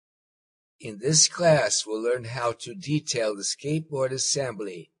In this class, we'll learn how to detail the skateboard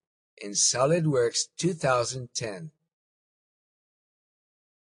assembly in SolidWorks 2010.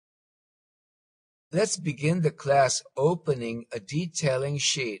 Let's begin the class opening a detailing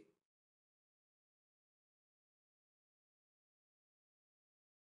sheet.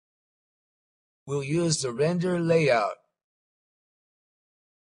 We'll use the render layout.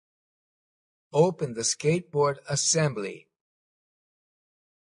 Open the skateboard assembly.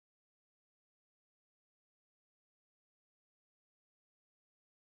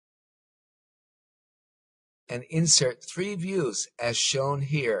 And insert 3 views as shown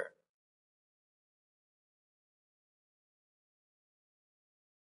here.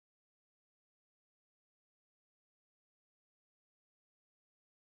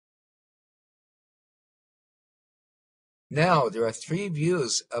 Now there are 3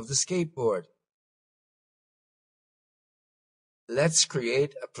 views of the skateboard. Let's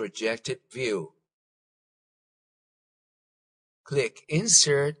create a projected view. Click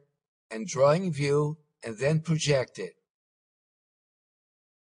Insert and Drawing View and then project it.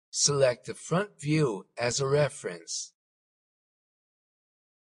 Select the front view as a reference.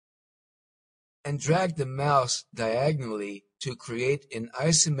 And drag the mouse diagonally to create an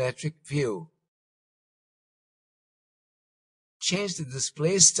isometric view. Change the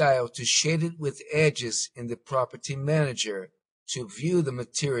display style to Shaded with Edges in the Property Manager to view the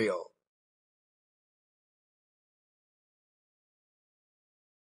material.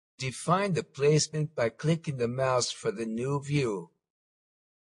 Define the placement by clicking the mouse for the new view.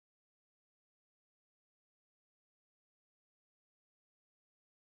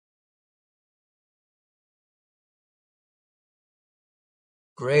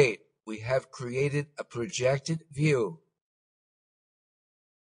 Great, we have created a projected view.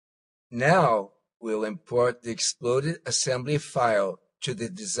 Now we'll import the exploded assembly file to the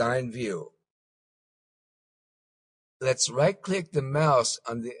design view. Let's right-click the mouse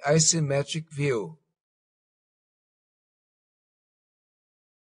on the isometric view.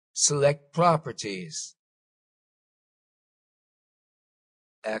 Select Properties.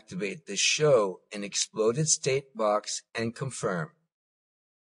 Activate the Show in Exploded State box and confirm.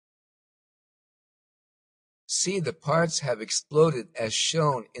 See, the parts have exploded as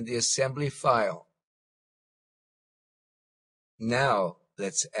shown in the assembly file. Now,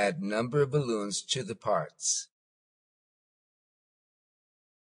 let's add number balloons to the parts.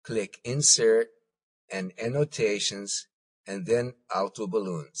 Click Insert and Annotations and then Auto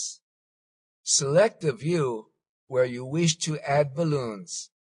Balloons. Select the view where you wish to add balloons.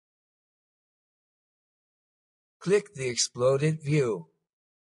 Click the exploded view.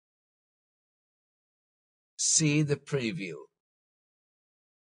 See the preview.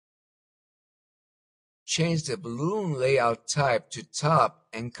 Change the balloon layout type to top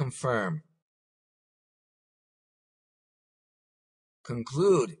and confirm.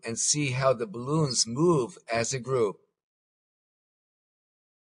 Conclude and see how the balloons move as a group.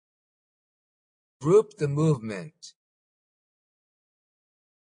 Group the movement.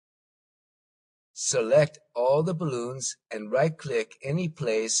 Select all the balloons and right-click any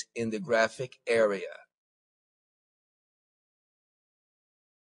place in the graphic area.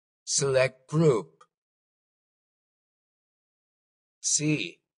 Select Group.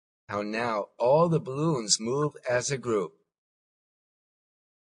 See how now all the balloons move as a group.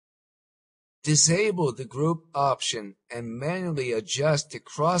 Disable the group option and manually adjust the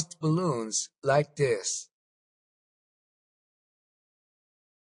crossed balloons like this.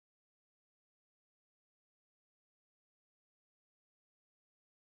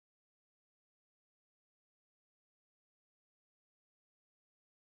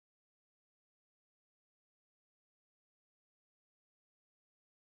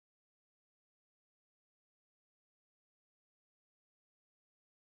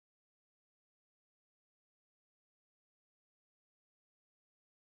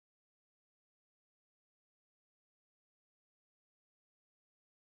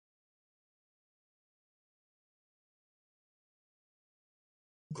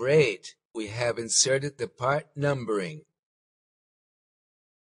 Great, we have inserted the part numbering.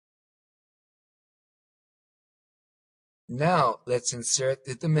 Now let's insert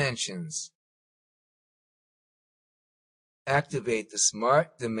the dimensions. Activate the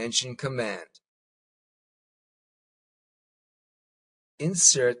Smart Dimension command.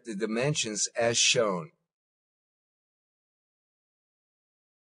 Insert the dimensions as shown.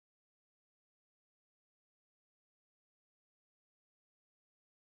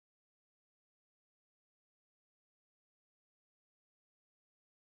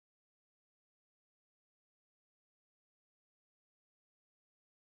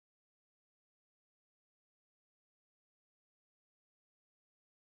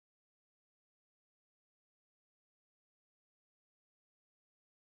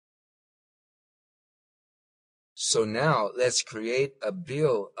 So now let's create a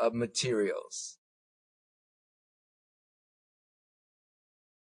bill of materials.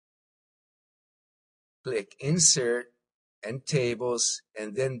 Click Insert and Tables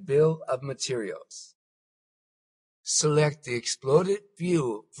and then Bill of Materials. Select the exploded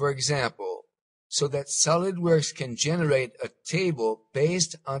view, for example, so that SolidWorks can generate a table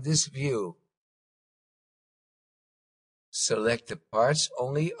based on this view. Select the Parts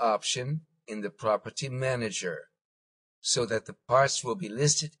Only option in the Property Manager, so that the parts will be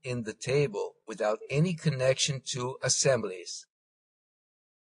listed in the table without any connection to assemblies.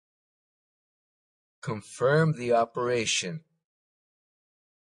 Confirm the operation.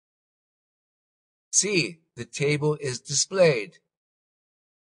 See, the table is displayed.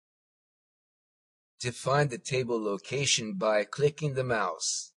 Define the table location by clicking the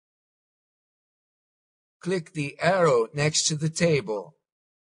mouse. Click the arrow next to the table.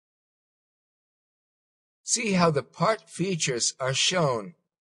 See how the part features are shown.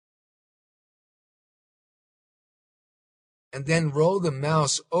 And then roll the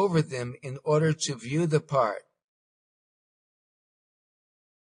mouse over them in order to view the part.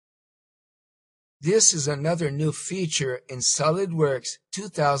 This is another new feature in SolidWorks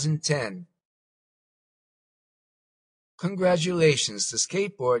 2010. Congratulations, the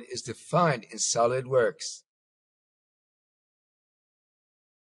skateboard is defined in SolidWorks.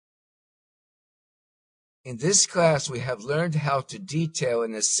 In this class, we have learned how to detail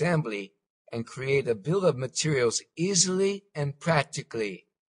an assembly and create a bill of materials easily and practically.